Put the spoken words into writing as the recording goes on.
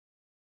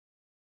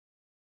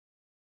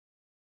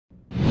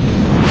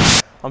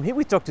I'm here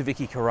with Dr.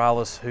 Vicki,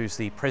 who's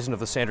the president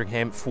of the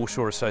Sandringham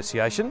Foreshore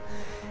Association,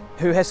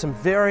 who has some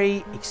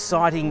very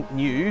exciting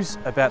news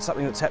about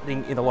something that's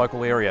happening in the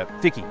local area.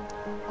 Vicki.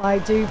 I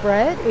do,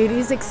 Brad. It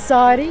is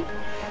exciting.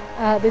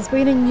 There's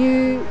been a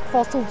new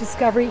fossil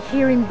discovery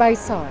here in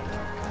Bayside.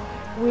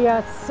 We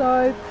are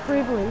so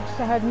privileged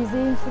to have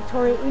Museums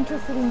Victoria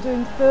interested in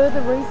doing further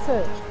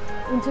research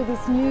into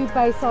this new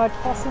Bayside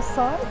fossil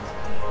site,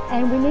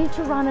 and we need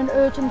to run an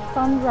urgent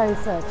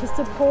fundraiser to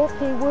support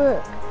their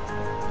work.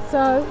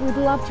 So we'd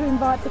love to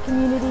invite the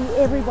community,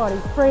 everybody,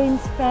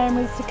 friends,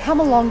 families, to come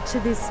along to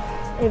this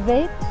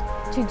event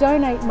to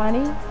donate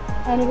money,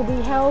 and it will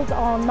be held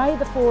on May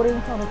the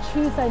 14th on a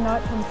Tuesday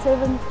night from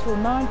 7 till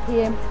 9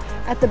 p.m.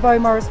 at the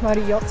Beaumaris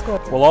Motor Yacht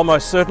Squad. Well, I'll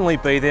most certainly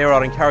be there.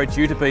 I'd encourage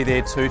you to be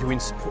there too,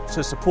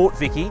 to support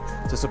Vicki,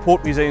 to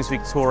support Museums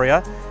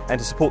Victoria, and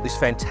to support this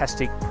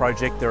fantastic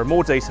project. There are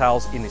more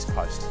details in this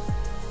post.